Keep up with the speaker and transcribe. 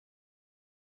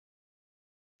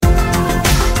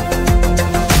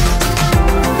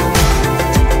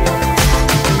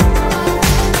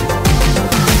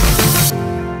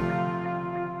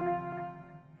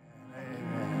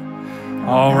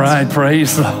All right,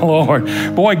 praise the Lord.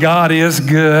 Boy, God is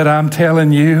good, I'm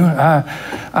telling you.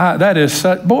 That is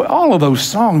such, boy, all of those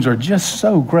songs are just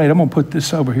so great. I'm going to put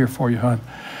this over here for you, hon.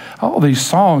 All these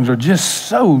songs are just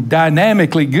so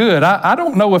dynamically good. I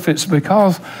don't know if it's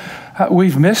because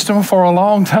we've missed them for a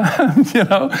long time,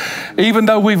 even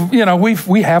though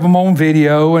we have them on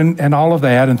video and all of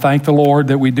that, and thank the Lord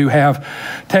that we do have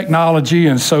technology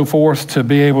and so forth to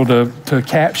be able to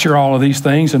capture all of these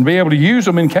things and be able to use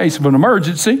them in case of an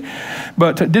emergency.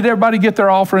 But did everybody get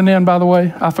their offering in, by the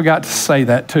way? I forgot to say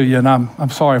that to you, and I'm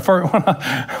sorry.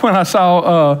 When I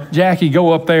saw Jackie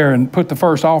go up there and put the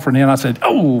first offering in, I said,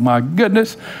 oh my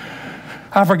goodness.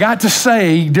 I forgot to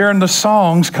say during the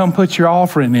songs, come put your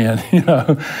offering in,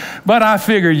 But I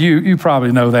figure you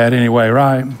probably know that anyway,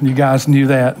 right? You guys knew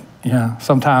that. Yeah,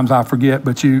 sometimes I forget,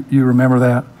 but you remember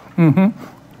that.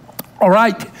 All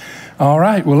right.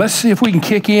 Well, let's see if we can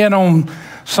kick in on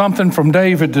something from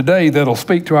David today that'll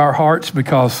speak to our hearts,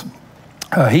 because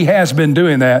he has been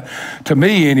doing that to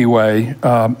me anyway.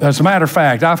 As a matter of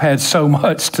fact, I've had so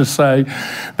much to say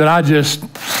that I just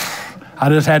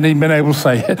hadn't even been able to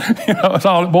say it. That's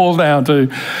all it boils down to.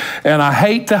 And I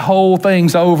hate to hold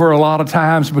things over a lot of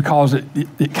times because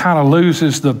it kind of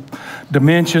loses the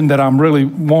dimension that I'm really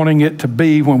wanting it to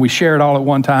be when we share it all at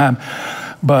one time.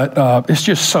 But it's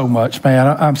just so much, man.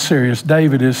 I'm serious.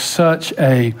 David is such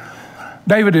a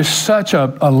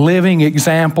living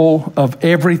example of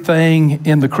everything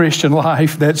in the Christian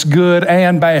life that's good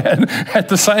and bad at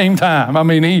the same time. I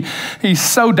mean, he's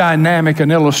so dynamic an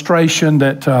illustration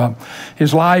that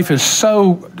his life is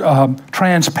so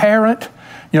transparent.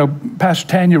 Pastor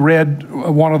Tanya read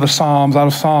one of the Psalms out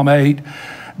of Psalm 8.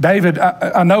 David,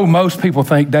 I know most people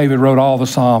think David wrote all the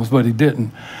Psalms, but he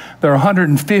didn't. There are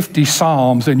 150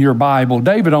 Psalms in your Bible.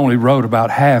 David only wrote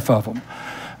about half of them.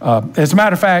 As a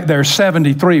matter of fact, there are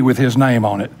 73 with his name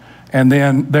on it. And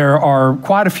then there are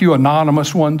quite a few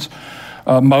anonymous ones.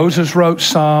 Moses wrote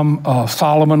some,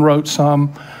 Solomon wrote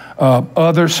some,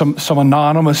 others, some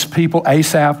anonymous people.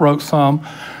 Asaph wrote some.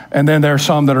 And then there are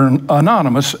some that are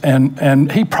anonymous,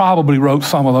 and he probably wrote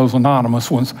some of those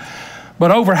anonymous ones. But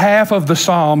over half of the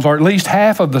Psalms, or at least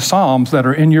half of the Psalms that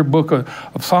are in your book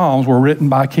of Psalms, were written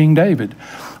by King David,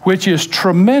 which is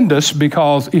tremendous,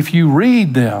 because if you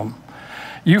read them,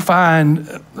 you find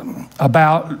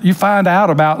out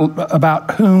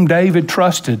about whom David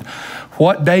trusted,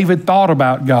 what David thought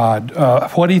about God,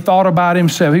 what he thought about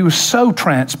himself. He was so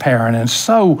transparent and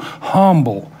so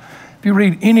humble. If you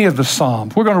read any of the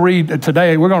Psalms, we're going to read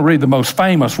today, we're going to read the most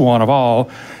famous one of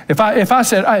all. If I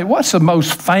said, hey, what's the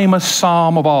most famous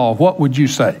Psalm of all, what would you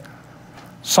say?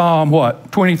 Psalm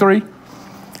what, 23?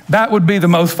 That would be the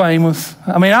most famous.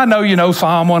 I mean, I know you know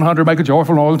Psalm 100, make a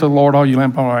joyful noise to the Lord, all you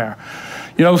lamp on air.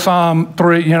 Psalm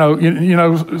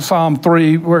 3, Psalm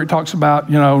 3, where it talks about,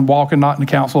 walking not in the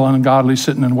counsel of ungodly,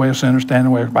 sitting in the way of sinners, standing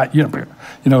in the way of right. You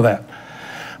know that.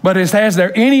 But has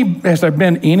there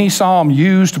been any psalm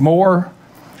used more,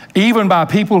 even by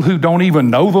people who don't even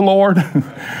know the Lord,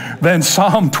 than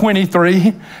Psalm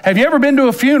 23? Have you ever been to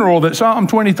a funeral that Psalm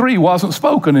 23 wasn't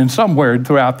spoken in somewhere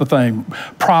throughout the thing?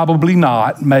 Probably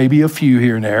not, maybe a few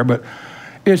here and there, but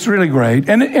it's really great.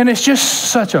 And it's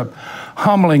just such a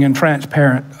humbling and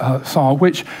transparent song,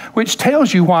 which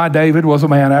tells you why David was a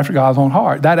man after God's own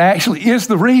heart. That actually is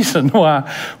the reason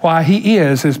why he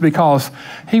is because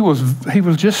he was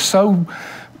just so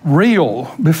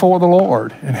real before the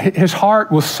Lord, and his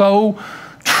heart was so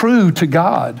true to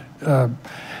God.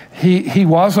 He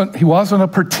wasn't a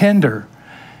pretender.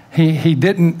 He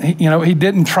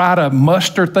didn't try to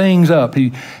muster things up.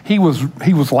 He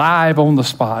was live on the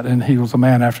spot, and he was a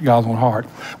man after God's own heart.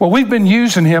 Well, we've been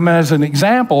using him as an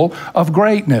example of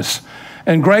greatness.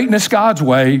 And greatness God's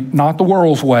way, not the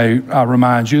world's way, I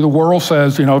remind you. The world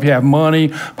says, if you have money,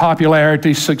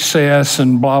 popularity, success,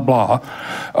 and blah,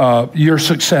 blah, you're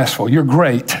successful. You're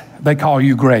great. They call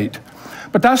you great.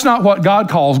 But that's not what God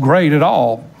calls great at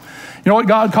all. You know what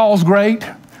God calls great?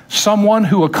 Someone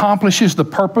who accomplishes the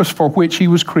purpose for which he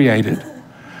was created.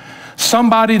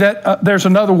 Somebody that, there's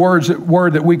another word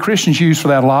that we Christians use for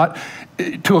that a lot,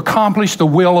 to accomplish the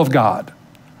will of God.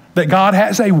 That God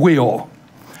has a will.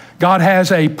 God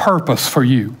has a purpose for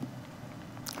you.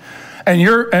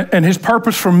 And his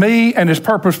purpose for me and his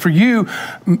purpose for you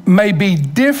may be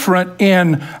different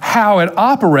in how it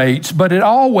operates, but it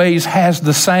always has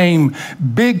the same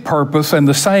big purpose, and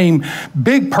the same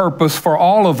big purpose for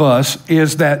all of us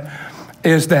is that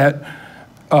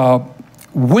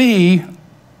we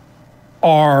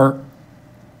are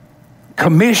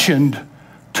commissioned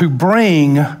to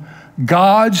bring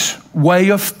God's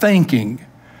way of thinking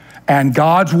and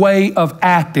God's way of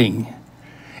acting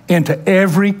into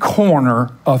every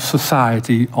corner of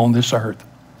society on this earth.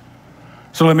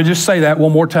 So let me just say that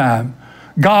one more time.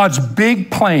 God's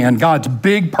big plan, God's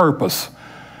big purpose.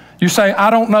 You say, I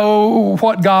don't know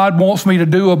what God wants me to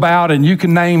do about, and you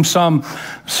can name some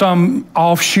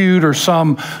offshoot or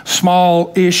some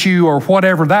small issue or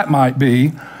whatever that might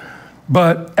be.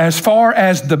 But as far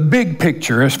as the big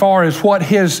picture, as far as what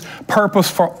his purpose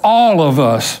for all of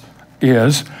us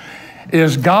is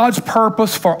God's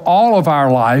purpose for all of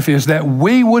our life is that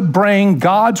we would bring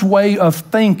God's way of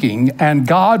thinking and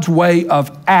God's way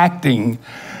of acting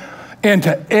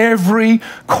into every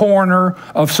corner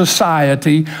of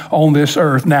society on this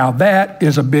earth. Now, that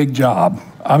is a big job.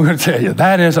 I'm going to tell you,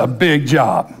 that is a big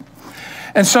job.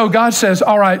 And so God says,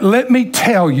 all right, let me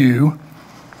tell you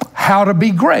how to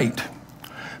be great.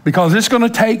 Because it's going to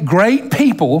take great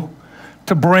people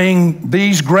to bring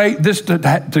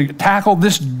to tackle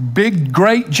this big,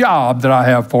 great job that I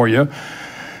have for you.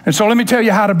 And so let me tell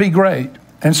you how to be great.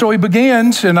 And so he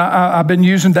begins, and I've been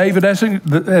using David as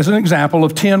an example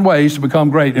of 10 ways to become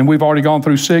great. And we've already gone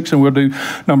through 6, and we'll do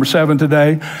number 7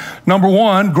 today. Number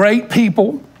 1, great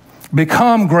people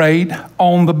become great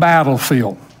on the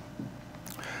battlefield.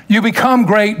 You become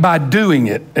great by doing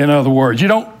it, in other words. You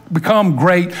don't become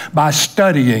great by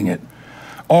studying it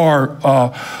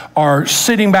or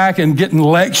sitting back and getting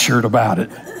lectured about it.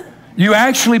 You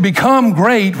actually become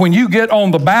great when you get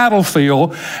on the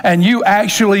battlefield and you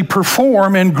actually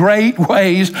perform in great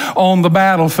ways on the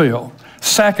battlefield.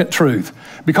 Second truth,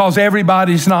 because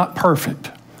everybody's not perfect,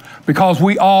 because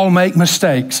we all make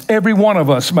mistakes. Every one of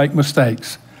us make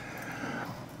mistakes.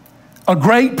 A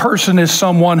great person is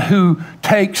someone who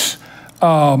takes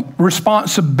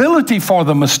responsibility for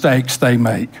the mistakes they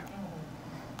make.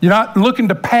 You're not looking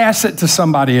to pass it to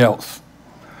somebody else.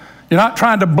 You're not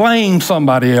trying to blame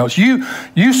somebody else.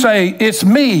 You say, it's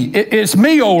me. It's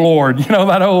me, oh Lord. You know,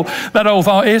 that old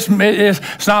thought.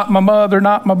 It's not my mother,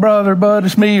 not my brother, but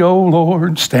it's me, oh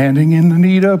Lord, standing in the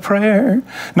need of prayer.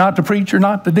 Not the preacher,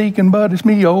 not the deacon, but it's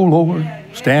me, oh Lord,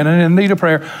 standing in the need of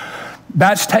prayer.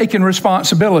 That's taking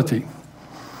responsibility.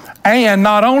 And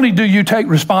not only do you take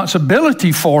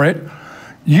responsibility for it,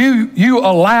 you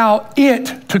allow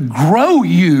it to grow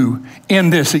you in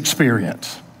this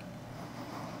experience.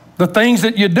 The things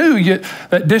that you do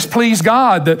that displease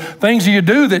God, the things that you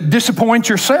do that disappoint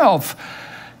yourself,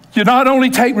 you not only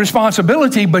take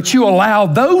responsibility, but you allow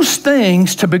those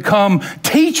things to become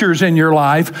teachers in your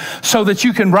life so that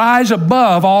you can rise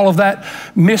above all of that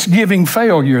misgiving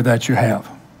failure that you have.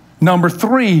 Number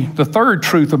 3, the third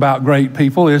truth about great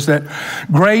people is that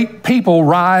great people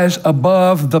rise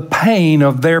above the pain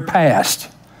of their past.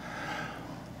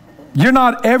 You're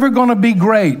not ever going to be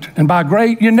great. And by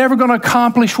great, you're never going to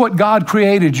accomplish what God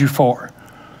created you for.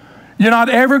 You're not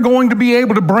ever going to be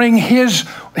able to bring His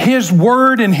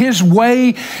word and His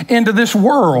way into this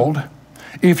world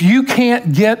if you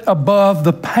can't get above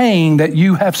the pain that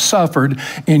you have suffered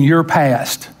in your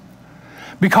past.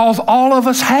 Because all of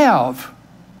us have.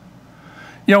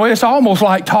 You know, it's almost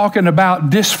like talking about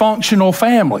dysfunctional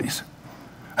families.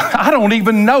 I don't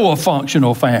even know a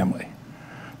functional family.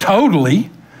 Totally.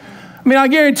 I mean, I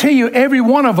guarantee you every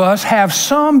one of us have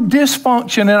some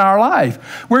dysfunction in our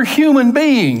life. We're human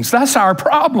beings. That's our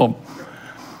problem.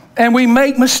 And we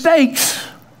make mistakes.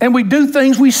 And we do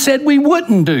things we said we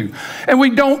wouldn't do. And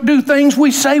we don't do things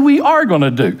we say we are going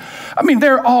to do. I mean,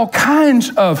 there are all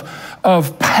kinds of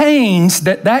pains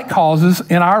that causes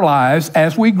in our lives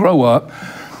as we grow up,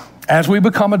 as we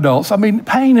become adults. I mean,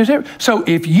 pain is everything. So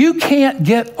if you can't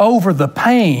get over the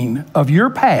pain of your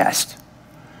past,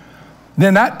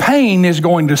 then that pain is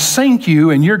going to sink you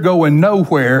and you're going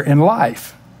nowhere in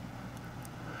life.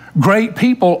 Great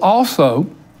people also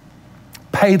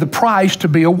pay the price to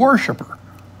be a worshiper.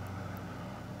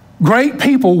 Great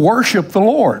people worship the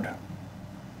Lord.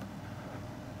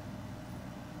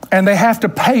 And they have to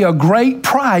pay a great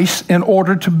price in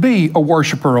order to be a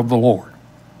worshiper of the Lord.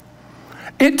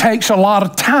 It takes a lot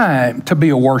of time to be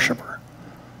a worshiper.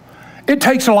 It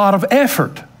takes a lot of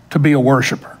effort to be a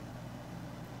worshiper.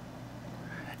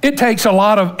 It takes a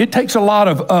lot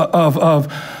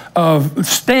of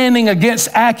standing against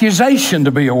accusation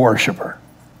to be a worshiper.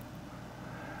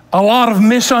 A lot of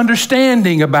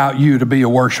misunderstanding about you to be a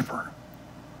worshiper.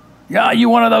 Yeah, you're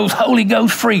one of those Holy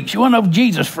Ghost freaks. You're one of those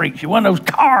Jesus freaks. You're one of those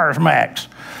charismatics.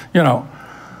 You know,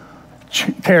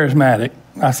 charismatic.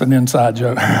 That's an inside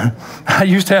joke. I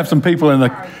used to have some people in a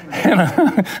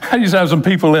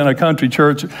country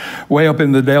church way up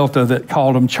in the Delta that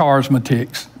called them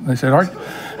charismatics. They said,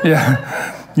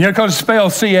 yeah, you know, because it's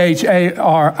spelled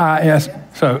C-H-A-R-I-S.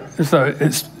 So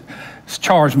It's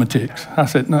charismatics. I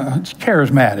said, no, it's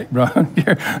charismatic, bro.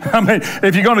 I mean,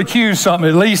 if you're going to accuse something,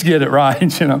 at least get it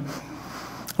right, you know.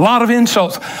 A lot of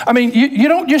insults. I mean, you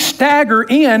don't just stagger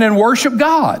in and worship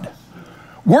God.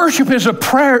 Worship is a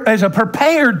prayer, is a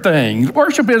prepared thing.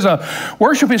 Worship is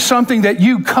something that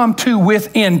you come to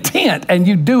with intent, and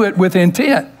you do it with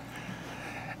intent.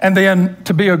 And then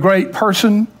to be a great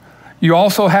person, you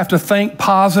also have to think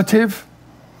positive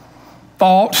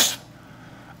thoughts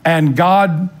and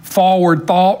God-forward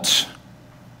thoughts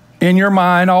in your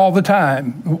mind all the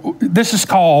time. This is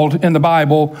called, in the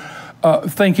Bible,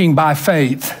 thinking by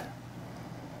faith.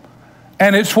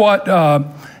 And it's what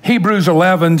Hebrews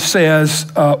 11 says,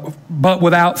 but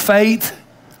without faith,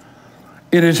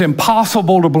 it is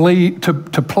impossible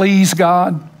to please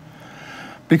God,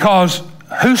 because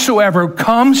whosoever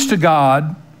comes to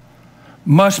God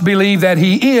must believe that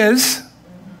he is,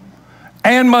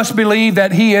 and must believe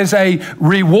that he is a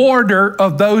rewarder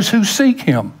of those who seek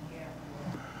him.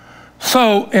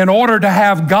 So in order to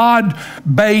have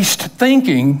God-based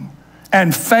thinking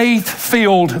and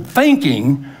faith-filled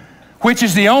thinking, which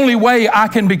is the only way I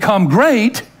can become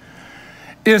great,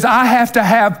 is I have to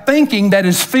have thinking that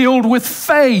is filled with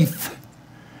faith.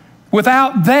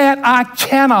 Without that, I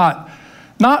cannot,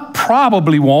 not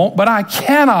probably won't, but I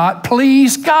cannot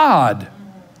please God.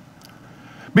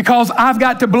 Because I've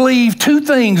got to believe two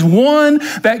things. One,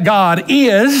 that God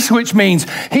is, which means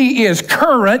he is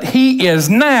current, he is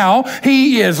now,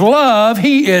 he is love,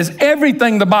 he is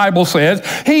everything the Bible says.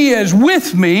 He is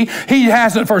with me, he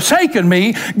hasn't forsaken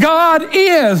me. God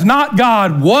is, not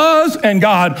God was and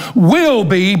God will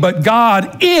be, but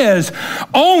God is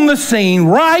on the scene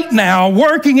right now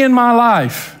working in my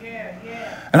life.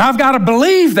 And I've got to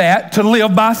believe that to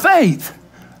live by faith,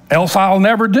 else I'll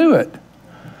never do it.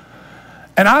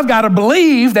 And I've got to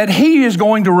believe that he is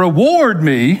going to reward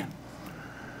me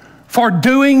for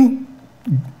doing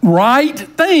right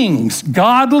things,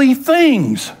 godly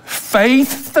things,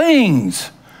 faith things.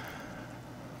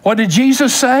 What did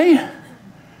Jesus say?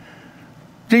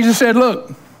 Jesus said,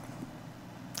 look,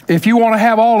 if you want to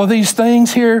have all of these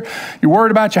things here, you're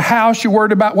worried about your house, you're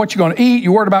worried about what you're going to eat,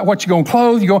 you're worried about what you're going to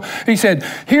clothe. He said,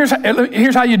 here's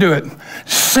how you do it.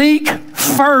 Seek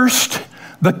first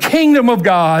the kingdom of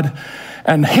God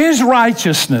and his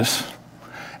righteousness,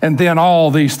 and then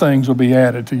all these things will be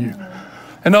added to you.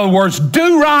 In other words,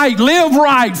 do right, live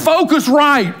right, focus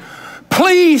right,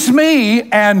 please me,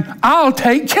 and I'll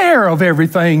take care of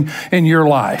everything in your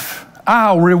life.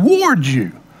 I'll reward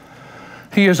you.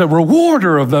 He is a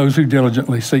rewarder of those who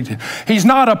diligently seek him. He's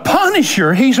not a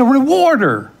punisher, he's a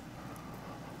rewarder.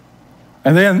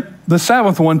 And then the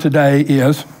seventh one today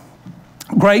is,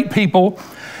 great people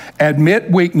admit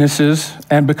weaknesses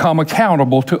and become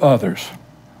accountable to others.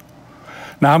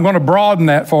 Now, I'm going to broaden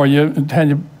that for you.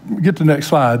 Tanya, get to the next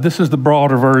slide. This is the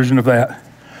broader version of that.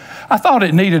 I thought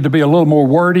it needed to be a little more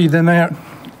wordy than that,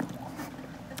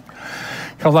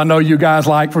 because I know you guys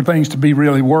like for things to be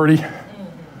really wordy.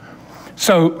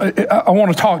 So I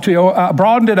want to talk to you. I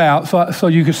broadened it out so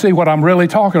you can see what I'm really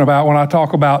talking about when I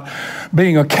talk about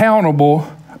being accountable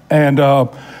and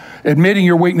admitting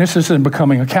your weaknesses and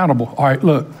becoming accountable. All right,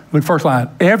 look, first line.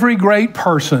 Every great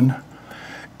person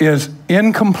is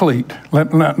incomplete.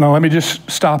 Let me just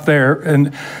stop there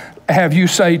and have you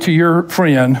say to your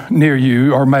friend near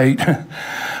you or mate,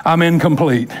 I'm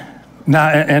incomplete. Now,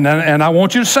 and I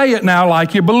want you to say it now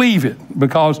like you believe it,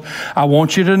 because I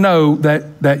want you to know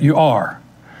that you are.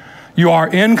 You are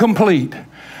incomplete.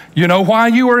 You know why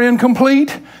you are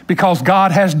incomplete? Because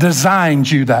God has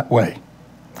designed you that way.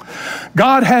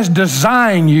 God has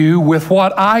designed you with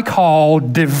what I call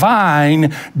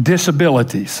divine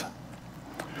disabilities.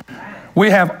 We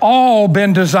have all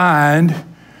been designed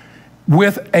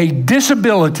with a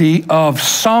disability of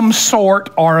some sort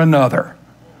or another.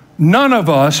 None of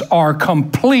us are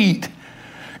complete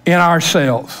in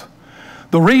ourselves.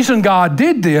 The reason God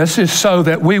did this is so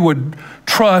that we would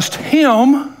trust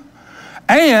him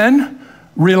and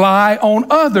rely on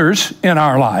others in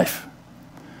our life.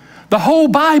 The whole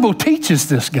Bible teaches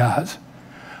this, guys.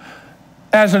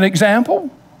 As an example,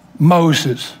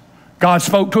 Moses. God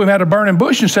spoke to him at a burning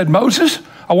bush and said, Moses,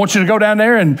 I want you to go down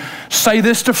there and say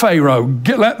this to Pharaoh.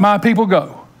 Let my people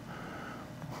go.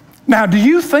 Now, do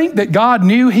you think that God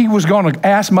knew he was going to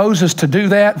ask Moses to do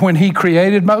that when he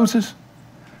created Moses?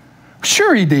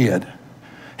 Sure he did.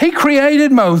 He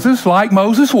created Moses like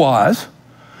Moses was.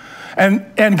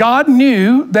 And God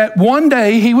knew that one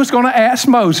day he was going to ask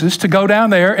Moses to go down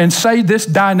there and say this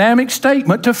dynamic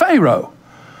statement to Pharaoh.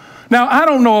 Now, I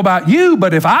don't know about you,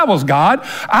 but if I was God,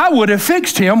 I would have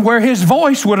fixed him where his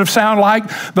voice would have sounded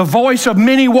like the voice of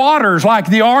many waters, like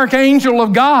the archangel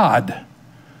of God.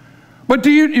 But do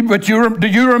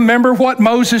you remember what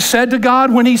Moses said to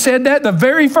God when he said that? The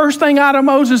very first thing out of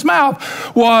Moses'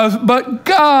 mouth was, "But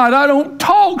God, I don't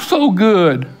talk so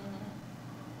good."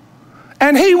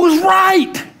 And he was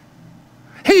right.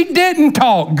 He didn't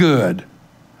talk good.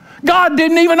 God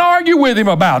didn't even argue with him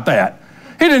about that.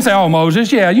 He didn't say, "Oh,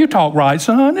 Moses, yeah, you talk right,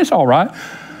 son. It's all right."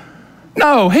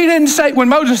 No, he didn't say, when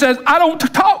Moses says, "I don't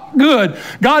talk good,"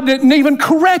 God didn't even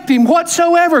correct him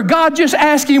whatsoever. God just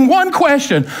asked him one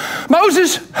question.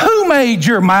 "Moses, who made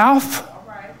your mouth?"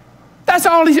 That's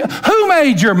all he said. Who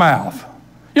made your mouth?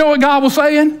 You know what God was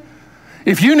saying?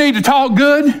 If you need to talk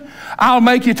good, I'll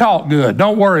make you talk good.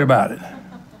 Don't worry about it.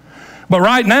 But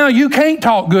right now, you can't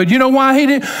talk good. You know why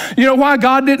You know why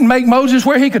God didn't make Moses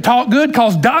where he could talk good?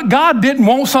 Because God didn't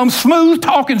want some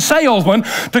smooth-talking salesman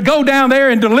to go down there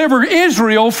and deliver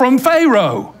Israel from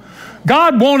Pharaoh.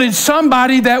 God wanted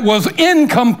somebody that was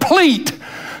incomplete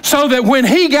so that when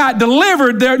he got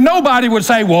delivered, nobody would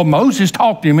say, "Well, Moses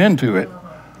talked him into it."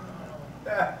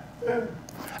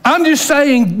 I'm just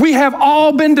saying, we have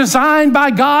all been designed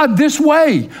by God this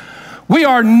way. We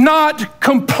are not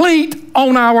complete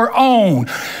on our own.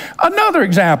 Another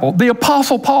example, the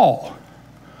Apostle Paul.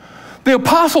 The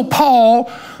Apostle Paul,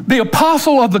 the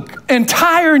apostle of the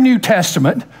entire New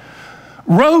Testament,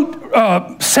 wrote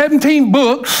 17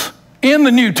 books in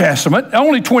the New Testament,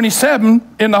 only 27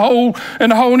 in the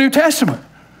whole New Testament.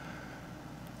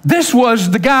 This was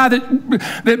the guy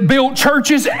that built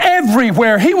churches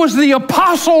everywhere. He was the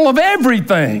apostle of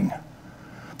everything.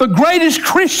 The greatest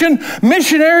Christian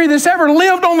missionary that's ever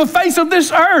lived on the face of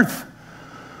this earth.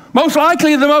 Most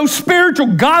likely the most spiritual,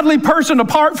 godly person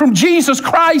apart from Jesus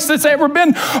Christ that's ever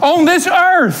been on this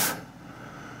earth.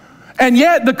 And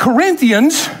yet the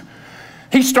Corinthians,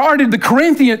 he started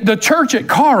the church at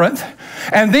Corinth,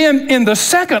 and then in the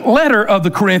second letter of the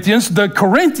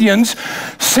Corinthians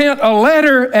sent a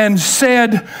letter and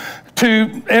said,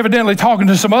 evidently talking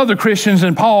to some other Christians,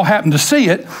 and Paul happened to see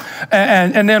it.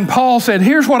 And then Paul said,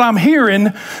 "Here's what I'm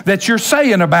hearing that you're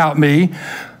saying about me."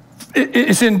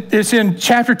 It's in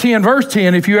chapter 10, verse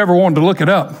 10, if you ever wanted to look it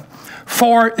up.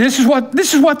 For this is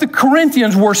what the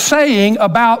Corinthians were saying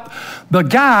about the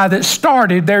guy that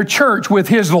started their church with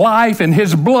his life and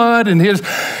his blood and his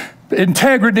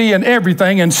integrity and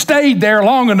everything, and stayed there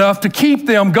long enough to keep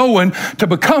them going to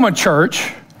become a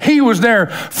church. He was their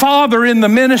father in the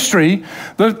ministry,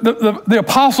 the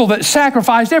apostle that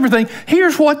sacrificed everything.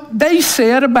 Here's what they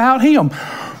said about him.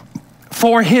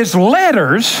 "For his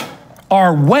letters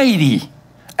are weighty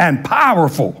and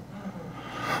powerful,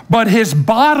 but his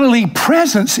bodily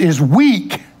presence is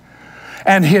weak,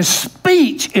 and his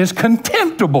speech is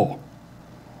contemptible."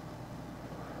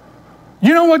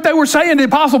 You know what they were saying to the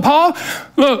Apostle Paul?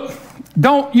 "Look,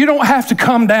 you don't have to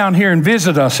come down here and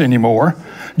visit us anymore.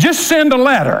 Just send a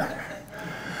letter.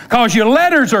 Because your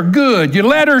letters are good. Your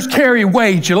letters carry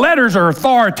weight. Your letters are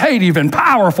authoritative and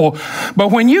powerful.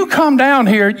 But when you come down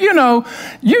here, you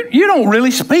don't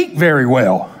really speak very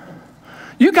well.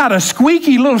 You got a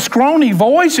squeaky little scrawny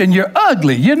voice, and you're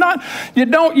ugly. You're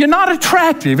not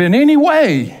attractive in any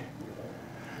way.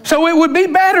 So it would be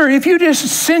better if you just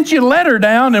sent your letter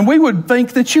down and we would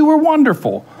think that you were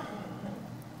wonderful."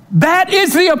 That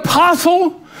is the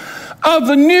apostle of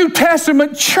the New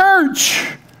Testament church.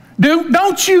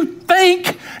 Don't you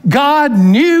think God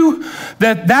knew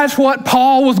that that's what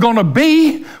Paul was going to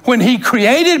be when he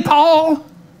created Paul?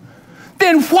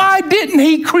 Then why didn't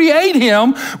he create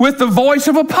him with the voice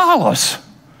of Apollos?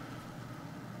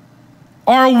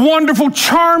 Or a wonderful,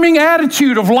 charming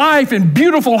attitude of life and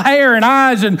beautiful hair and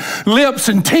eyes and lips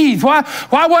and teeth? Why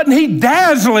wasn't he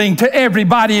dazzling to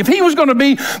everybody? If he was going to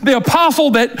be the apostle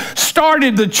that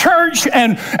started the church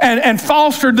and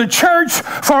fostered the church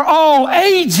for all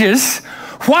ages,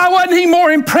 why wasn't he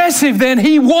more impressive than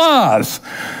he was?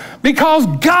 Because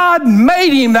God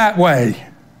made him that way.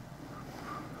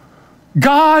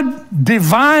 God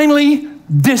divinely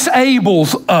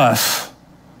disables us.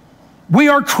 We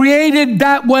are created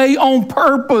that way on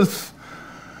purpose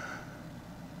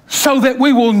so that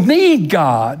we will need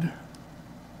God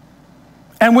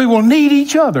and we will need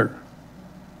each other.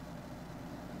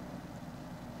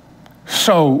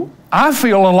 So I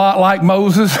feel a lot like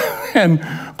Moses and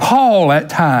Paul at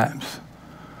times.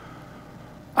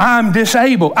 I'm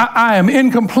disabled. I am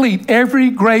incomplete.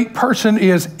 Every great person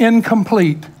is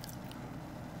incomplete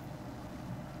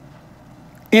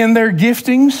in their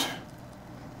giftings.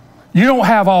 You don't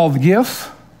have all the gifts.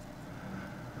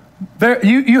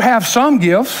 You have some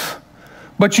gifts,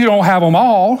 but you don't have them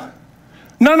all.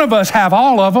 None of us have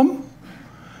all of them.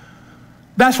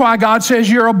 That's why God says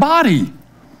you're a body.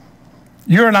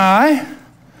 You're an eye,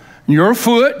 you're a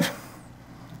foot,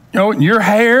 You know, your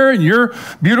hair and your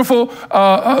beautiful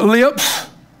lips.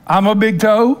 I'm a big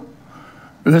toe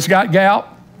that's got gout.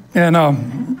 And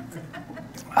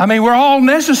I mean, we're all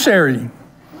necessary.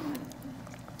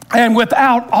 And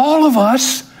without all of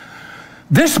us,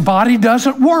 this body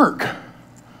doesn't work.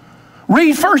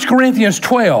 Read 1 Corinthians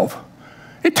 12.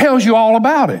 It tells you all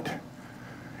about it.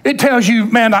 It tells you,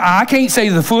 man, the eye can't say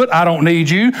to the foot, I don't need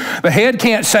you. The head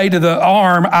can't say to the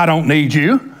arm, I don't need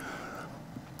you.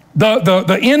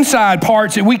 The inside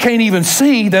parts that we can't even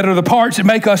see, that are the parts that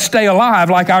make us stay alive,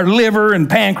 like our liver and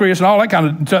pancreas and all that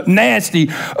kind of nasty,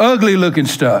 ugly looking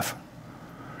stuff.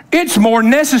 It's more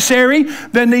necessary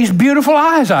than these beautiful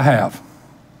eyes I have.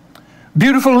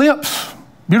 Beautiful lips,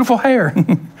 beautiful hair.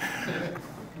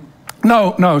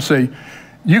 No, see,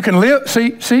 you can live,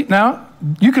 see, now,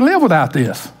 you can live without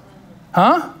this.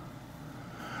 Huh?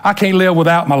 I can't live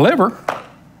without my liver.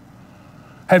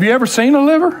 Have you ever seen a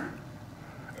liver?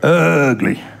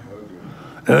 Ugly.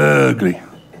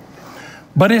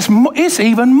 But it's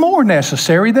even more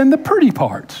necessary than the pretty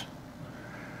parts.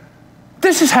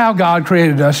 This is how God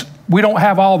created us. We don't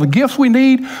have all the gifts we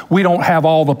need. We don't have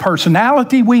all the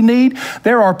personality we need.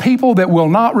 There are people that will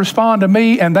not respond to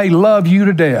me, and they love you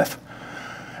to death.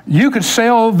 You could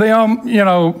sell them,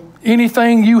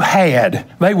 anything you had.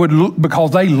 They would,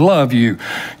 because they love you.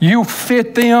 You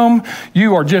fit them.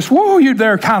 You are just, you're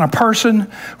their kind of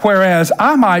person. Whereas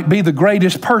I might be the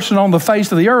greatest person on the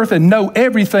face of the earth and know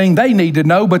everything they need to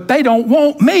know, but they don't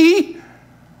want me.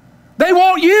 They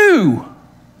want you.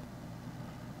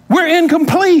 We're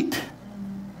incomplete.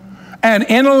 And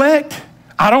intellect,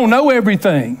 I don't know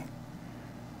everything.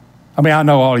 I mean, I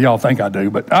know all of y'all think I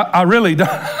do, but I really don't.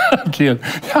 I'm kidding.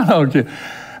 I know, I'm kidding.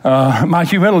 My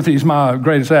humility is my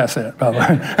greatest asset, by the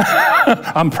way.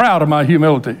 I'm proud of my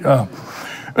humility.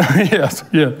 Yes,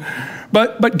 yeah.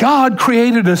 But God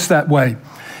created us that way.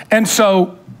 And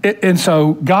so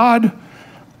God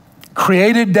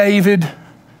created David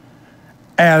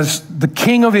as the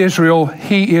king of Israel.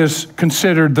 He is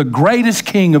considered the greatest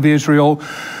king of Israel.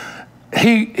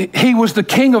 He was the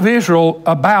king of Israel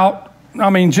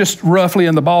just roughly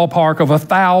in the ballpark of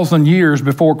 1,000 years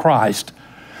before Christ.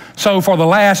 So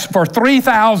for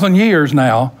 3,000 years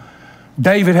now,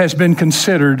 David has been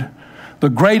considered the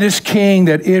greatest king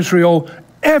that Israel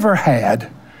ever had,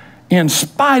 in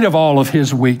spite of all of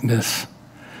his weakness.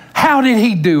 How did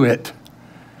he do it?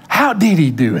 How did he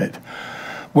do it?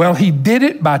 Well, he did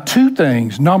it by two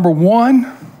things. Number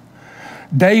one,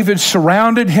 David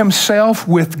surrounded himself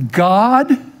with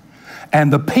God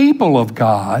and the people of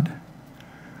God.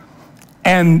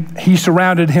 And he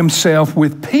surrounded himself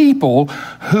with people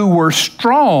who were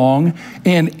strong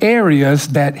in areas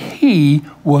that he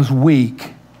was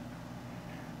weak.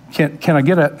 Can I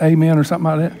get an amen or something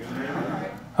like that?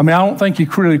 I mean, I don't think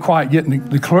you're really quite getting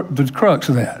the crux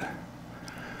of that.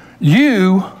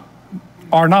 You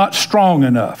are not strong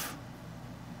enough.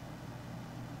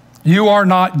 You are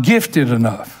not gifted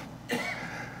enough.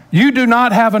 You do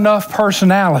not have enough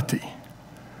personality.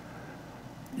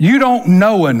 You don't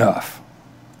know enough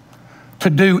to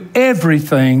do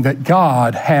everything that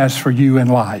God has for you in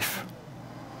life.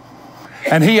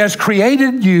 And he has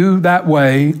created you that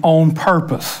way on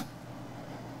purpose.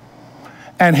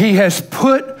 And he has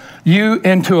put you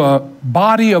into a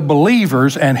body of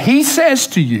believers, and he says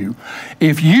to you,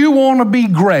 if you want to be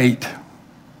great,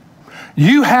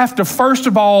 you have to first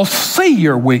of all see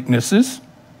your weaknesses,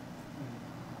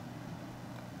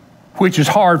 which is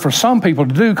hard for some people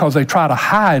to do because they try to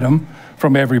hide them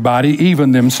from everybody,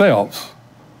 even themselves.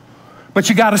 But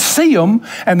you got to see them.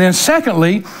 And then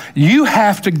secondly, you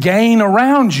have to gain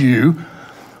around you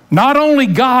not only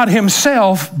God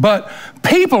himself, but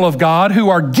people of God who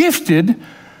are gifted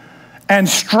and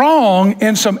strong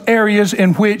in some areas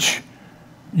in which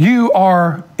you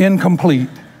are incomplete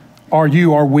or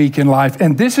you are weak in life.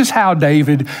 And this is how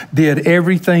David did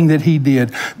everything that he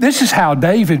did. This is how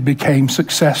David became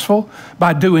successful,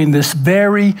 by doing this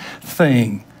very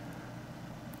thing.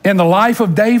 In the life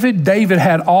of David, David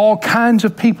had all kinds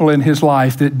of people in his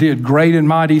life that did great and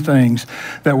mighty things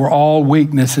that were all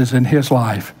weaknesses in his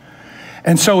life.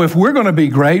 And so if we're going to be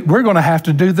great, we're going to have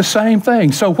to do the same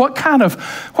thing. So what kind of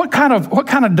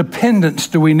dependence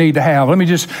do we need to have? Let me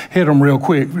just hit them real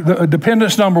quick. The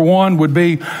dependence number one would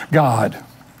be God.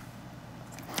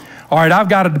 All right, I've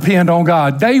got to depend on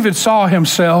God. David saw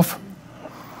himself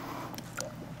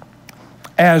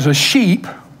as a sheep,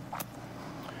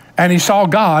 and he saw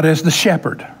God as the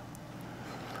shepherd.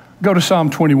 Go to Psalm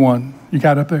 21. You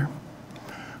got it up there?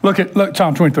 Look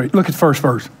Psalm 23. Look at the first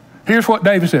verse. Here's what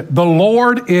David said. The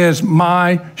Lord is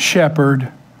my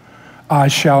shepherd, I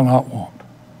shall not want.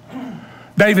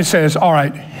 David says, all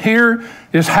right, here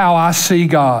is how I see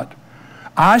God.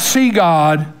 I see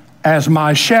God as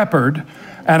my shepherd,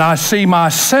 and I see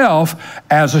myself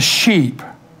as a sheep.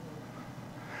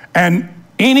 And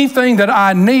anything that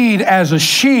I need as a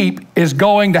sheep is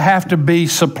going to have to be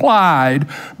supplied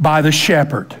by the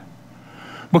shepherd.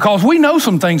 Because we know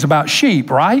some things about sheep,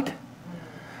 right?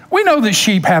 We know that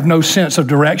sheep have no sense of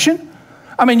direction.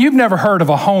 I mean, you've never heard of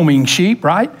a homing sheep,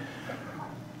 right?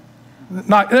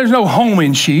 There's no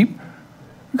homing sheep.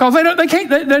 Because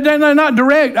they're not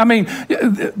direct. I mean,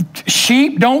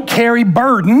 sheep don't carry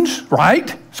burdens,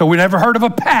 right? So we never heard of a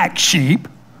pack sheep,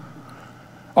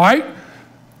 all right?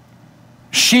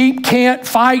 Sheep can't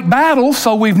fight battles,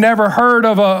 so we've never heard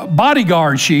of a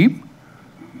bodyguard sheep.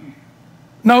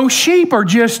 No, sheep are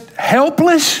just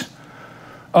helpless,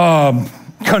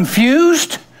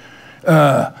 confused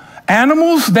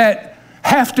animals that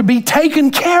have to be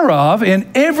taken care of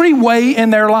in every way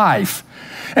in their life.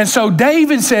 And so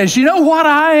David says, you know what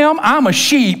I am? I'm a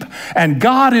sheep, and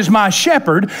God is my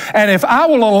shepherd. And if I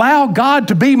will allow God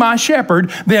to be my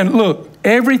shepherd, then look,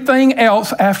 everything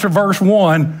else after verse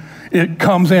 1, it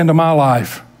comes into my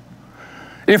life.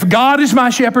 If God is my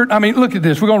shepherd, I mean, look at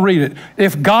this. We're going to read it.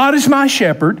 If God is my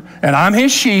shepherd, and I'm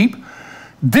his sheep,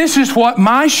 this is what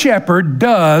my shepherd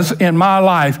does in my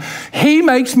life. He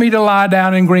makes me to lie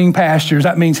down in green pastures.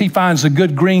 That means he finds the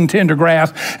good green tender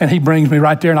grass and he brings me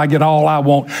right there and I get all I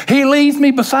want. He leads me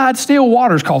beside still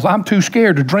waters because I'm too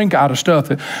scared to drink out of stuff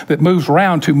that moves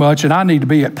around too much, and I need to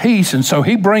be at peace. And so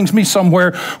he brings me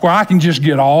somewhere where I can just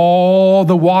get all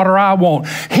the water I want.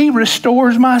 He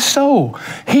restores my soul.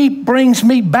 He brings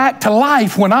me back to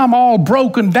life when I'm all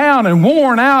broken down and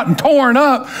worn out and torn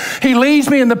up. He leads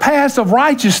me in the paths of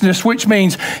righteousness, which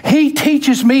means he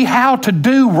teaches me how to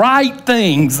do right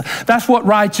things. That's what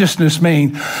righteousness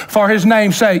means, for his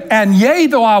name's sake. And yea,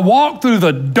 though I walk through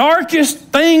the darkest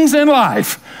things in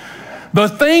life, the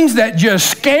things that just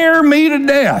scare me to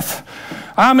death,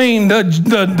 I mean,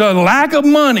 the lack of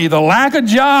money, the lack of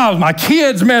jobs, my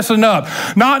kids messing up,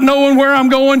 not knowing where I'm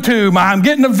going to, I'm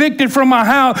getting evicted from my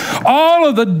house, all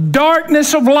of the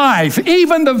darkness of life,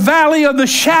 even the valley of the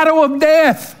shadow of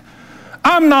death,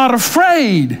 I'm not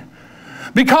afraid,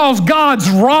 because God's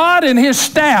rod and his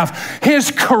staff,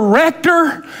 his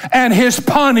corrector and his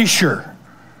punisher,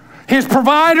 his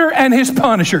provider and his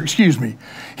punisher,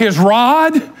 his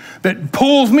rod that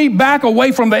pulls me back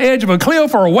away from the edge of a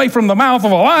cliff or away from the mouth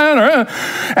of a lion,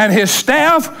 and his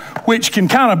staff, which can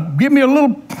kind of give me a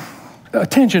little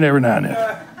attention every now and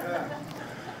then.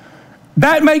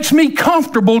 That makes me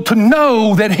comfortable to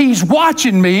know that he's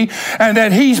watching me and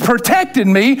that he's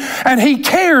protecting me and he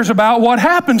cares about what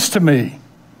happens to me.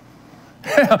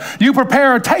 You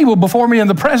prepare a table before me in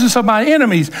the presence of my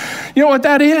enemies. You know what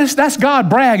that is? That's God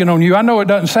bragging on you. I know it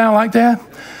doesn't sound like that.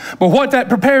 But what that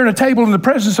preparing a table in the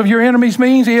presence of your enemies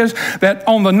means is that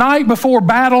on the night before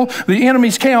battle, the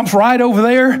enemy's camp's right over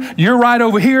there. You're right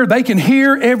over here. They can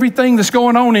hear everything that's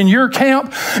going on in your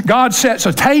camp. God sets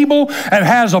a table and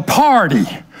has a party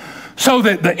so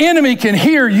that the enemy can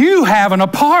hear you having a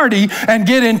party and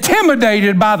get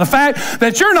intimidated by the fact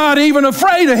that you're not even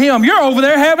afraid of him. You're over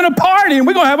there having a party, and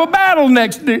we're going to have a battle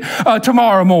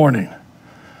tomorrow morning.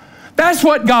 That's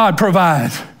what God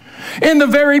provides. In the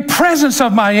very presence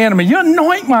of my enemy, you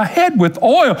anoint my head with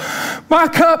oil. My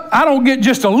cup, I don't get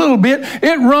just a little bit.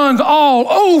 It runs all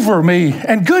over me.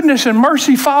 And goodness and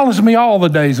mercy follows me all the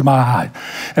days of my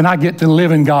life. And I get to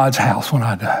live in God's house when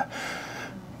I die.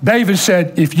 David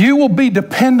said, if you will be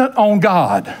dependent on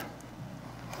God,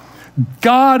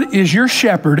 God is your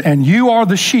shepherd and you are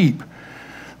the sheep,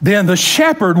 then the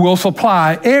shepherd will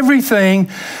supply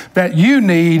everything that you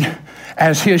need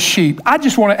as his sheep. I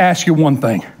just want to ask you one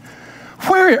thing.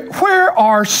 Where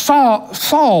are Saul's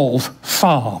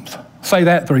Psalms? Say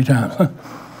that 3 times.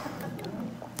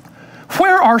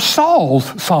 Where are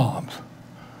Saul's Psalms?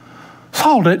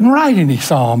 Saul didn't write any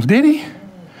Psalms, did he?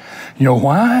 You know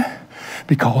why?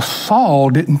 Because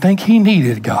Saul didn't think he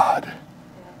needed God.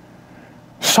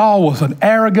 Saul was an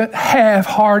arrogant,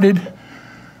 half-hearted,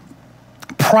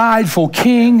 prideful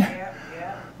king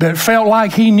that felt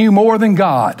like he knew more than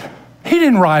God. He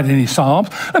didn't write any Psalms.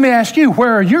 Let me ask you,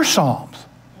 where are your Psalms?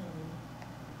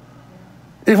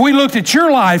 If we looked at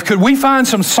your life, could we find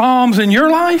some Psalms in your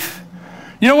life?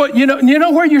 You know what? You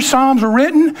know where your Psalms are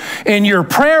written? In your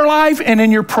prayer life and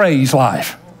in your praise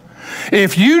life.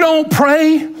 If you don't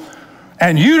pray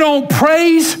and you don't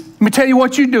praise, let me tell you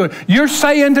what you're doing. You're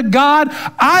saying to God,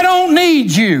 I don't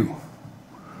need you.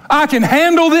 I can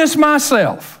handle this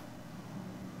myself.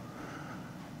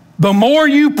 The more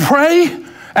you pray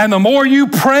and the more you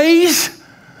praise,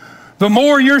 the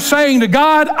more you're saying to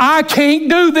God, I can't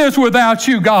do this without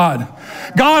you, God.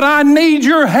 God, I need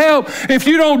your help. If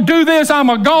you don't do this, I'm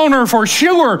a goner for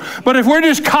sure. But if we're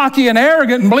just cocky and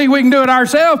arrogant and believe we can do it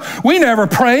ourselves, we never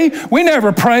pray, we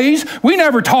never praise, we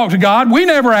never talk to God, we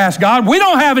never ask God. We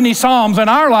don't have any Psalms in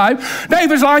our life.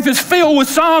 David's life is filled with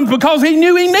Psalms because he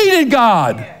knew he needed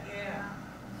God.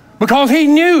 Because he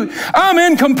knew, I'm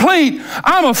incomplete,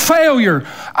 I'm a failure,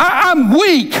 I'm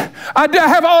weak, I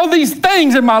have all these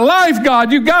things in my life,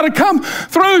 God. You've got to come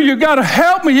through, you've got to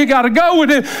help me, you got to go with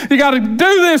it, you got to do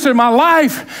this in my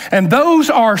life. And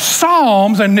those are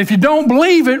Psalms, and if you don't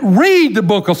believe it, read the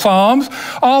book of Psalms.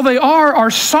 All they are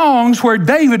songs where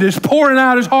David is pouring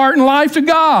out his heart and life to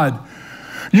God.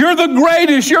 You're the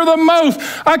greatest. You're the most.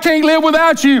 I can't live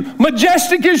without you.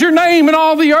 Majestic is your name in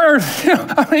all the earth.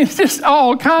 It's just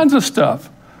all kinds of stuff.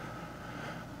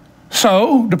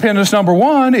 So, dependence number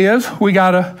one is we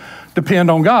got to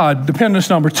depend on God. Dependence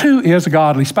number two is a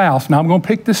godly spouse. Now, I'm going to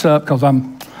pick this up because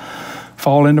I'm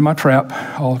fall into my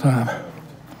trap all the time.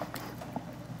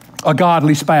 A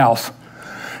godly spouse.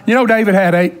 You know, David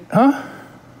had 8, huh?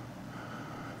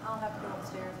 I'll have to go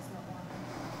upstairs. It's not one.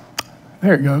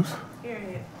 There it goes.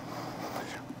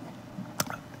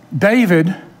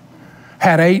 David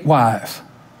had 8 wives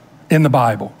in the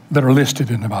Bible that are listed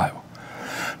in the Bible.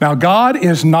 Now, God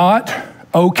is not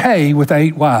okay with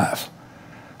 8 wives.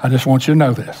 I just want you to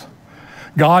know this.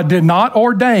 God did not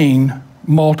ordain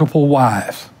multiple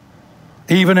wives.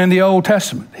 Even in the Old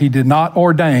Testament, he did not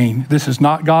ordain. This is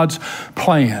not God's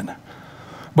plan.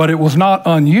 But it was not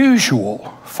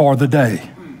unusual for the day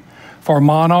for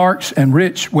monarchs and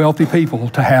rich, wealthy people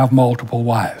to have multiple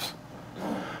wives.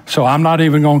 So I'm not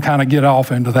even going to kind of get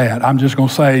off into that. I'm just going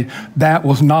to say that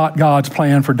was not God's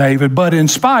plan for David. But in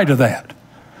spite of that,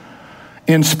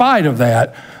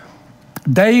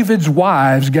 David's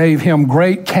wives gave him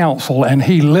great counsel, and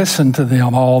he listened to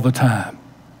them all the time.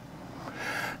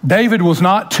 David was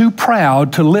not too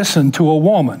proud to listen to a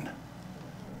woman.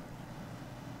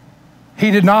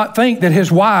 He did not think that his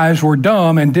wives were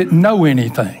dumb and didn't know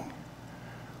anything.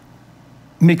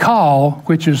 Michal,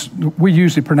 which is, we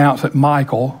usually pronounce it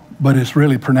Michael, but it's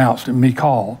really pronounced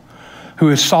Michal, who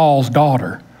is Saul's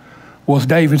daughter, was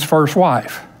David's first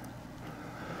wife.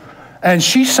 And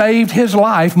she saved his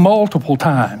life multiple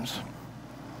times.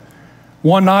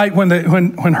 One night when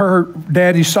her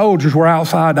daddy's soldiers were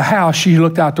outside the house, she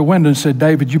looked out the window and said,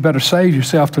 "David, you better save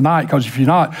yourself tonight, because if you're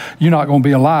not going to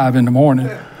be alive in the morning."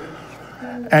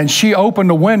 And she opened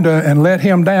the window and let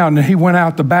him down, and he went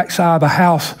out the backside of the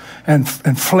house and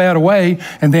fled away.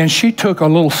 And then she took a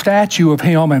little statue of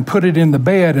him and put it in the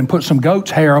bed and put some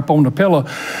goat's hair up on the pillow.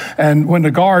 And when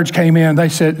the guards came in,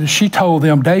 she told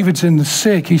them, "David's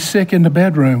he's sick in the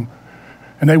bedroom."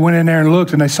 And they went in there and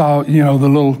looked, and they saw, the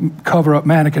little cover-up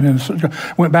mannequin, and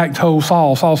went back and told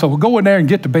Saul. Saul said, "Well, go in there and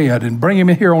get the bed and bring him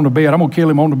in here on the bed. I'm going to kill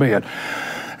him on the bed."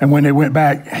 And when they went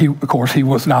back, he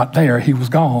was not there. He was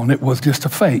gone. It was just a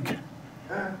fake.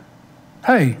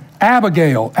 Hey,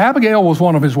 Abigail. Abigail was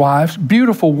one of his wives.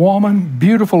 Beautiful woman,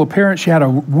 beautiful appearance. She had a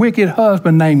wicked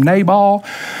husband named Nabal.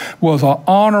 Was an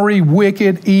ornery,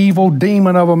 wicked, evil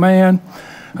demon of a man.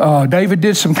 David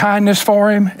did some kindness for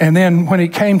him, and then when it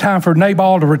came time for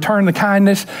Nabal to return the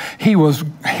kindness, he was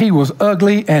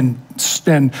ugly and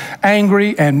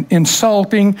angry and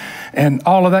insulting and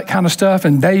all of that kind of stuff.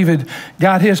 And David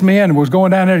got his men and was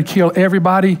going down there to kill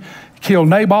everybody, kill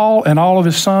Nabal and all of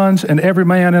his sons and every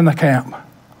man in the camp.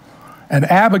 And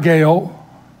Abigail,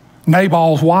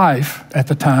 Nabal's wife at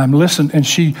the time, listened, and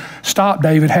she stopped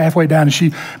David halfway down, and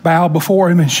she bowed before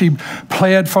him, and she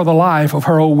pled for the life of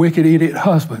her old wicked idiot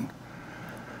husband.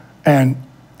 And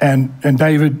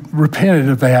David repented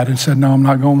of that and said, "No, I'm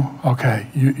not going. Okay,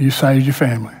 you saved your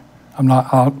family.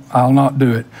 I'll not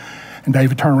do it." And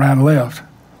David turned around and left.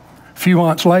 A few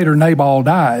months later, Nabal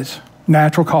dies,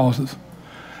 natural causes.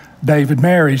 David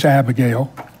marries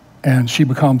Abigail, and she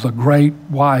becomes a great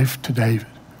wife to David.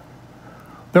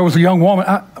 There was a young woman,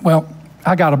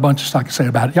 I got a bunch of stuff I can say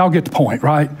about it. Y'all get the point,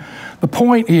 right? The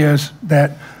point is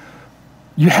that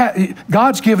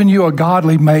God's given you a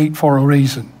godly mate for a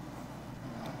reason.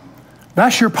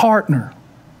 That's your partner.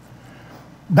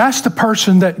 That's the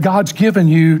person that God's given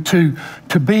you to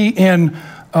be in,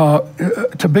 I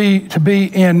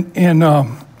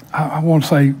want to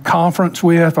say conference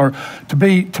with, or to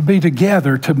be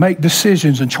together, to make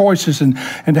decisions and choices and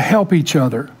to help each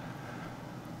other.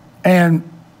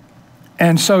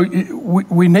 And so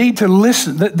we need to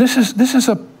listen. This is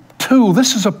a tool.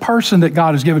 This is a person that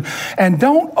God has given. And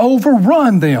don't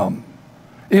overrun them.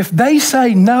 If they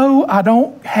say, "No, I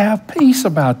don't have peace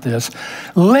about this,"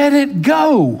 let it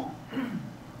go.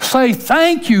 Say,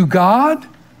 "Thank you, God.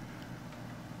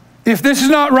 If this is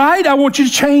not right, I want you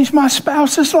to change my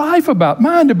spouse's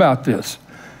mind about this.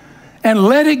 And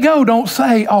let it go. Don't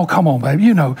say, oh, come on,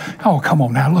 baby, oh, come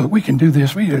on now, look, we can do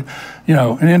this, and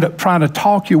end up trying to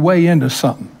talk your way into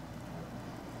something.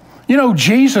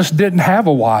 Jesus didn't have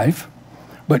a wife,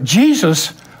 but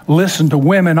Jesus listened to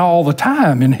women all the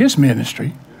time in his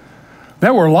ministry.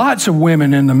 There were lots of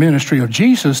women in the ministry of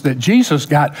Jesus that Jesus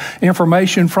got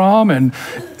information from and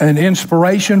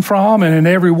inspiration from, and in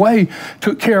every way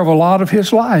took care of a lot of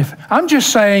his life. I'm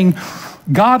just saying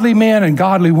godly men and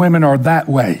godly women are that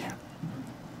way.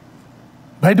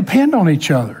 They depend on each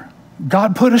other.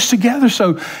 God put us together,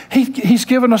 so he's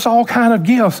given us all kind of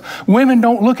gifts. Women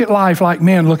don't look at life like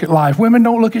men look at life. Women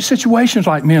don't look at situations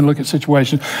like men look at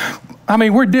situations. I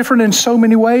mean, we're different in so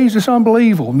many ways, it's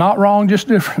unbelievable. Not wrong, just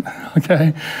different,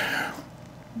 okay?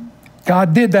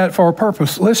 God did that for a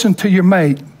purpose. Listen to your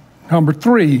mate. Number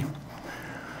 3,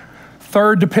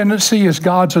 third dependency is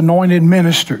God's anointed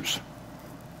ministers.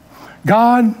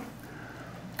 God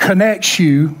connects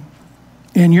you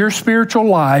in your spiritual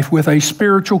life with a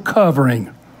spiritual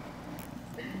covering.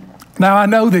 Now, I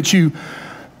know that you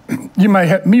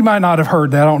might not have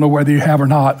heard that. I don't know whether you have or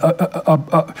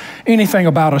not. Anything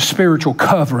about a spiritual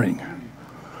covering.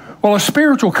 Well, a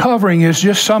spiritual covering is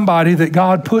just somebody that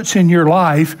God puts in your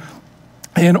life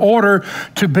in order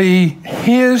to be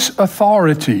his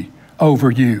authority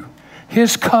over you,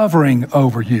 his covering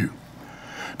over you.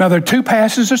 Now, there are 2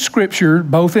 passages of Scripture,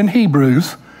 both in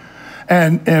Hebrews,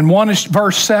 and one is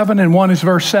verse 7 and one is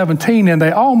verse 17, and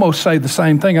they almost say the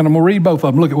same thing, and I'm going to read both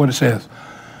of them. Look at what it says.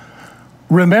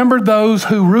 Remember those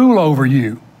who rule over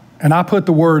you. And I put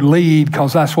the word lead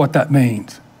because that's what that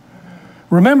means.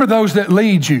 Remember those that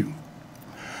lead you,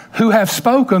 who have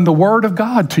spoken the word of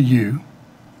God to you,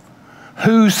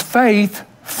 whose faith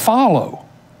follow,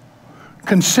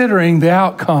 considering the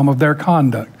outcome of their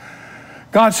conduct.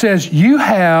 God says you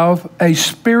have a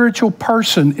spiritual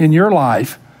person in your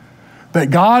life that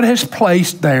God has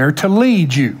placed there to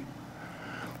lead you.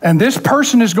 And this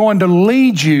person is going to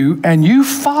lead you, and you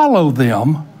follow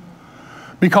them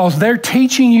because they're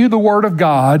teaching you the Word of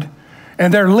God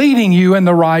and they're leading you in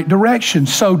the right direction.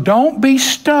 So don't be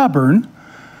stubborn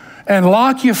and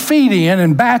lock your feet in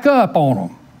and back up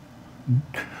on them.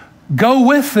 Go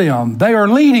with them. They are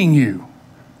leading you.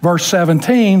 Verse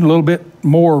 17, a little bit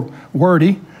more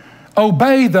wordy.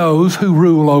 Obey those who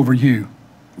rule over you,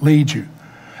 lead you,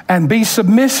 and be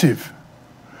submissive.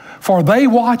 For they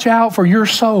watch out for your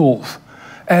souls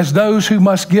as those who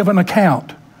must give an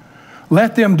account.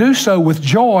 Let them do so with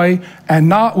joy and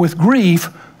not with grief,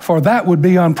 for that would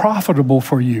be unprofitable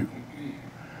for you.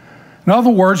 In other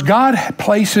words, God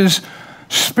places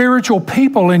spiritual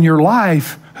people in your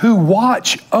life who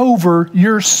watch over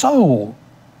your soul,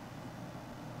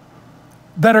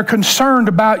 that are concerned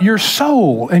about your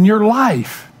soul and your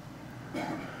life.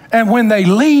 And when they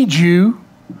lead you,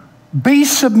 be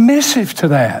submissive to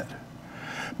that,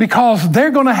 because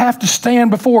they're going to have to stand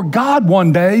before God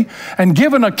one day and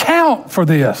give an account for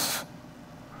this.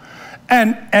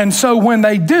 And so when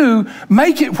they do,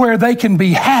 make it where they can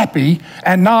be happy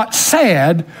and not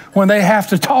sad when they have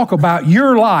to talk about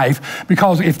your life,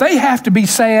 because if they have to be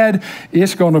sad,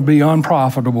 it's going to be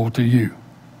unprofitable to you.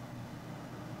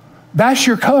 That's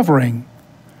your covering.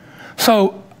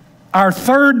 So our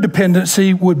third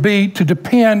dependency would be to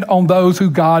depend on those who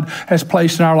God has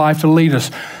placed in our life to lead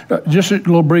us. Just a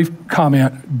little brief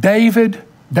comment.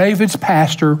 David's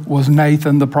pastor was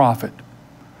Nathan the prophet.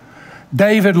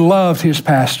 David loved his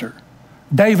pastor.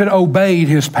 David obeyed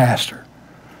his pastor.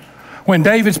 When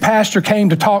David's pastor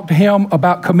came to talk to him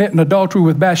about committing adultery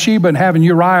with Bathsheba and having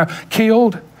Uriah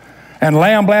killed, and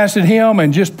lambasted him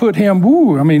and just put him,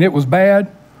 it was bad.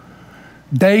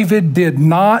 David did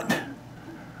not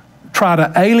try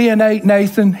to alienate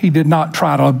Nathan. He did not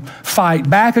try to fight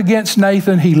back against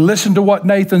Nathan. He listened to what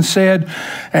Nathan said,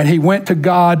 and he went to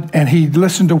God and he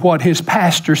listened to what his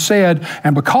pastor said.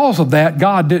 And because of that,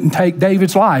 God didn't take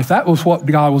David's life. That was what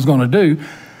God was going to do.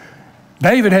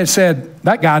 David had said,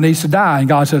 that guy needs to die. And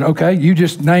God said, okay, you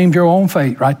just named your own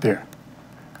fate right there.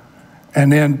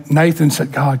 And then Nathan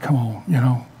said, God, come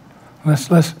on,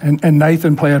 let's, and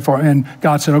Nathan pled for it. And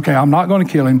God said, okay, I'm not going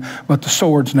to kill him, but the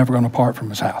sword's never going to part from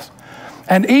his house.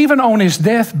 And even on his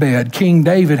deathbed, King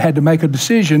David had to make a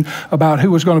decision about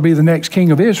who was going to be the next king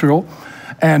of Israel.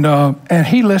 And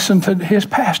he listened to his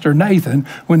pastor, Nathan,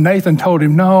 when Nathan told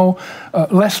him, no,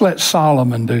 let's let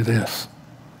Solomon do this,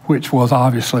 which was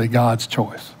obviously God's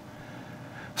choice.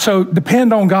 So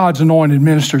depend on God's anointed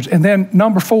ministers. And then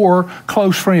number 4,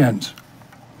 close friends.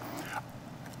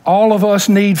 All of us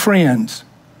need friends.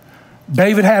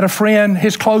 David had a friend.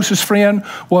 His closest friend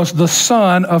was the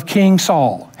son of King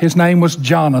Saul. His name was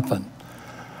Jonathan.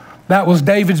 That was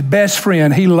David's best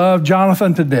friend. He loved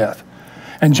Jonathan to death.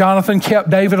 And Jonathan kept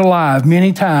David alive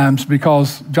many times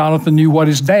because Jonathan knew what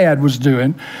his dad was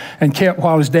doing and kept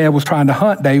while his dad was trying to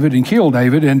hunt David and kill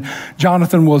David. And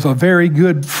Jonathan was a very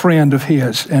good friend of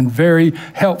his and very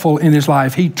helpful in his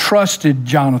life. He trusted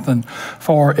Jonathan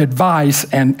for advice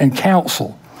and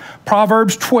counsel.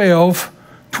 Proverbs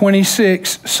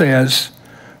 12:26 says,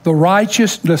 the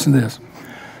righteous, listen to this,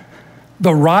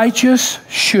 the righteous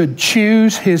should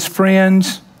choose his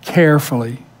friends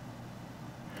carefully,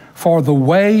 for the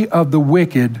way of the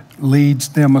wicked leads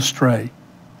them astray.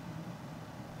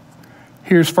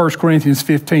 Here's 1 Corinthians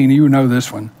 15. You know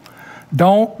this one.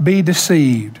 Don't be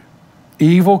deceived.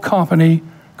 Evil company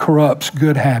corrupts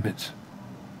good habits.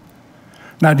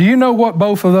 Now, do you know what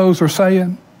both of those are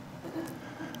saying?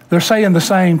 They're saying the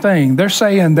same thing. They're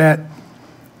saying that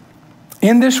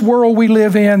in this world we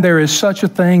live in, there is such a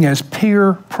thing as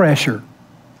peer pressure.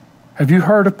 Have you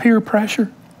heard of peer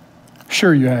pressure?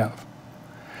 Sure you have.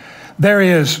 There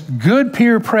is good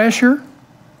peer pressure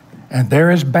and there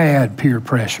is bad peer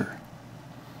pressure.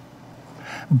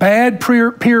 Bad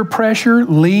peer pressure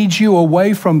leads you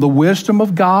away from the wisdom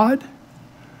of God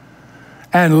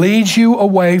and leads you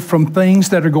away from things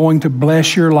that are going to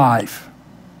bless your life.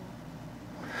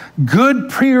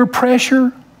 Good peer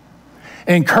pressure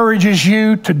encourages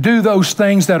you to do those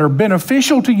things that are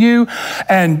beneficial to you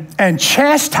and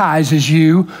chastises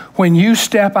you when you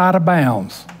step out of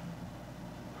bounds.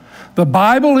 The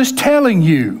Bible is telling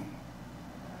you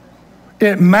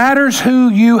it matters who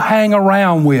you hang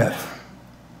around with.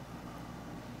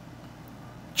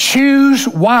 Choose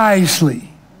wisely.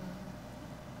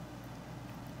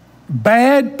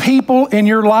 Bad people in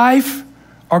your life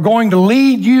are going to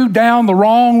lead you down the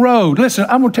wrong road. Listen,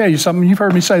 I'm going to tell you something. You've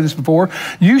heard me say this before.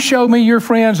 You show me your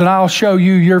friends and I'll show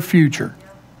you your future.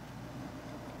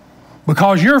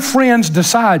 Because your friends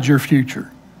decide your future.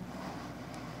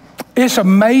 It's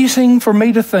amazing for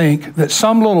me to think that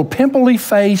some little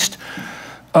pimply-faced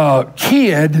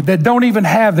kid that don't even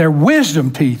have their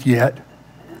wisdom teeth yet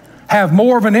have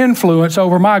more of an influence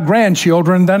over my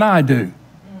grandchildren than I do.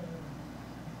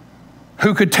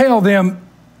 Who could tell them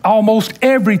almost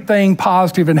everything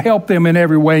positive and help them in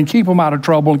every way and keep them out of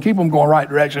trouble and keep them going right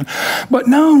direction. But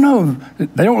no,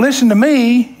 they don't listen to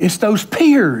me. It's those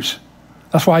peers.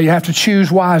 That's why you have to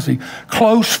choose wisely.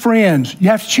 Close friends. You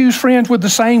have to choose friends with the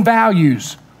same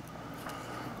values,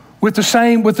 with the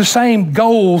same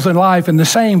goals in life and the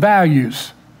same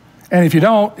values. And if you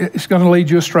don't, it's going to lead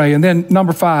you astray. And then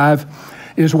number 5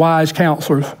 is wise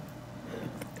counselors.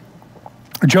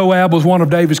 Joab was one of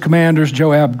David's commanders.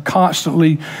 Joab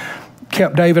constantly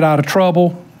kept David out of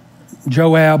trouble.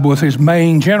 Joab was his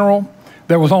main general.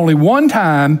 There was only one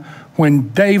time when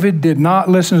David did not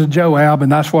listen to Joab,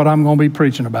 and that's what I'm going to be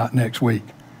preaching about next week.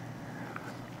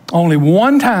 Only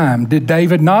one time did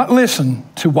David not listen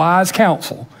to wise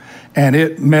counsel, and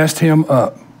it messed him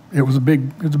up. It was a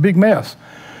big mess.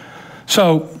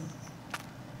 So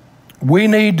we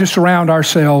need to surround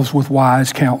ourselves with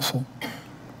wise counsel,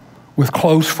 with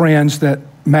close friends that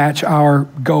match our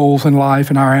goals in life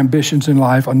and our ambitions in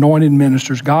life, anointed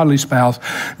ministers, godly spouse,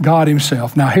 God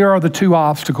himself. Now, here are the 2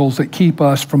 obstacles that keep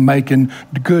us from making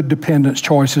good dependence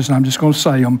choices, and I'm just going to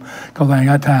say them because I ain't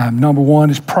got time. Number 1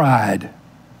 is pride.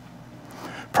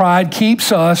 Pride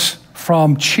keeps us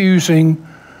from choosing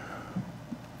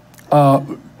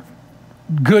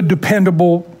good,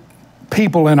 dependable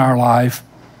people in our life.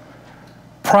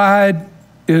 Pride,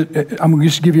 I'm going to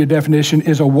just give you a definition,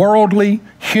 is a worldly,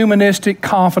 humanistic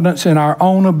confidence in our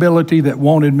own ability that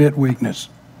won't admit weakness.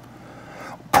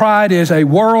 Pride is a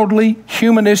worldly,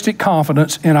 humanistic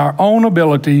confidence in our own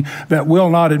ability that will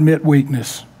not admit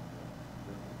weakness.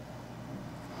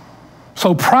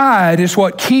 So pride is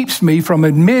what keeps me from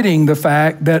admitting the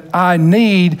fact that I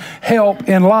need help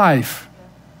in life.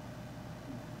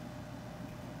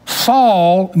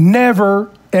 Saul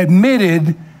never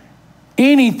admitted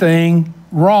anything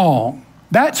wrong.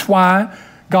 That's why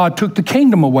God took the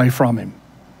kingdom away from him.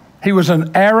 He was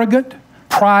an arrogant,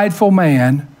 prideful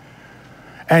man,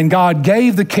 and God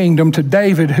gave the kingdom to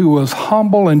David, who was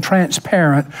humble and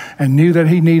transparent and knew that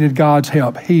he needed God's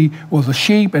help. He was a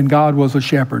sheep and God was a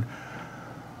shepherd.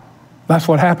 That's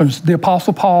what happens. The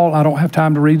Apostle Paul, I don't have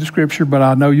time to read the scripture, but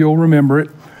I know you'll remember it.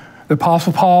 The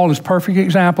Apostle Paul is a perfect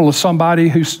example of somebody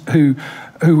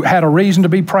who had a reason to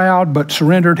be proud but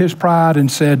surrendered his pride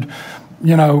and said,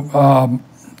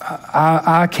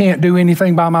 I can't do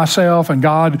anything by myself, and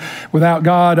without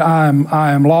God,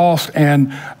 I am lost.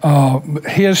 And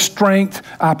His strength,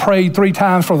 I prayed 3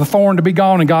 times for the thorn to be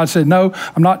gone, and God said, "No,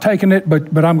 I'm not taking it,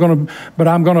 but I'm going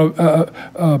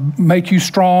to make you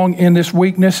strong in this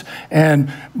weakness."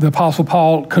 And the Apostle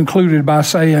Paul concluded by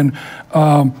saying,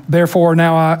 "Therefore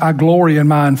now I glory in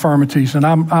my infirmities, and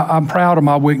I'm proud of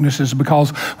my weaknesses,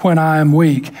 because when I am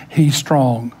weak, He's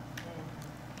strong."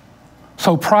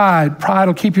 So pride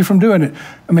will keep you from doing it.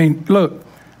 I mean, look,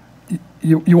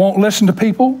 you won't listen to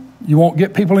people. You won't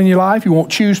get people in your life. You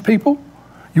won't choose people.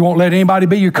 You won't let anybody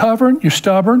be your covering. You're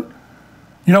stubborn.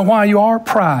 You know why you are?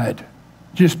 Pride.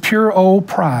 Just pure old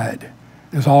pride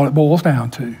is all it boils down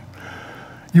to.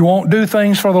 You won't do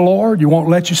things for the Lord. You won't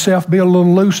let yourself be a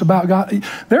little loose about God.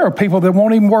 There are people that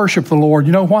won't even worship the Lord.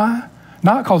 You know why?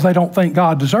 Not because they don't think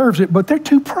God deserves it, but they're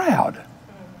too proud.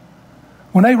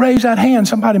 When they raise that hand,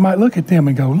 somebody might look at them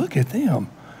and go, "Look at them."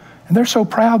 And they're so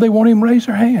proud they won't even raise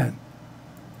their hand.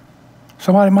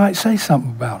 Somebody might say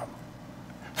something about them.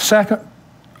 Second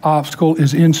obstacle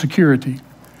is insecurity.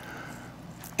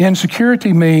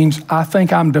 Insecurity means I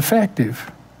think I'm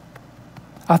defective.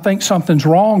 I think something's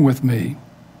wrong with me.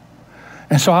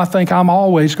 And so I think I'm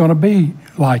always going to be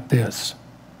like this.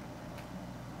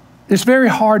 It's very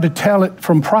hard to tell it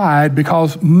from pride,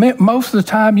 because most of the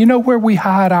time, you know where we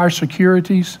hide our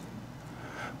securities?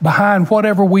 Behind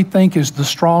whatever we think is the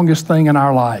strongest thing in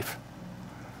our life.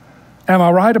 Am I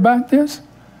right about this?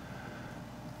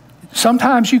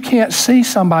 Sometimes you can't see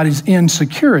somebody's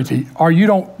insecurity, or you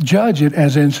don't judge it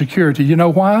as insecurity. You know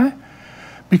why?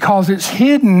 Because it's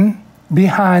hidden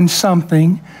behind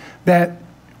something that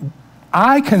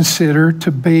I consider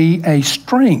to be a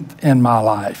strength in my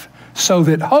life, so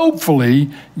that hopefully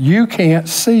you can't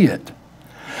see it.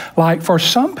 Like for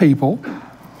some people,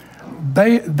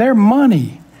 their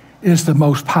money is the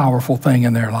most powerful thing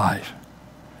in their life.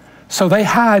 So they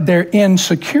hide their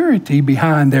insecurity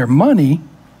behind their money,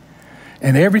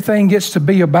 and everything gets to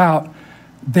be about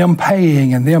them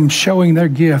paying and them showing their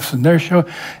gifts,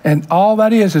 and all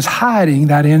that is hiding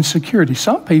that insecurity.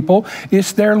 Some people,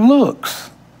 it's their looks.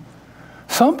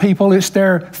 Some people, it's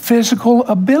their physical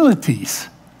abilities,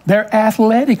 their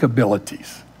athletic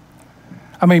abilities.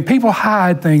 I mean, people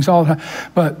hide things all the time,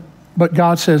 but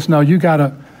God says, no, you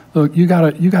gotta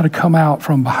come out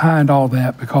from behind all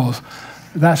that, because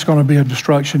that's going to be a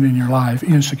destruction in your life,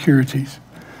 insecurities.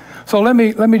 So let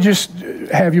me just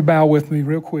have you bow with me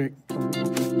real quick.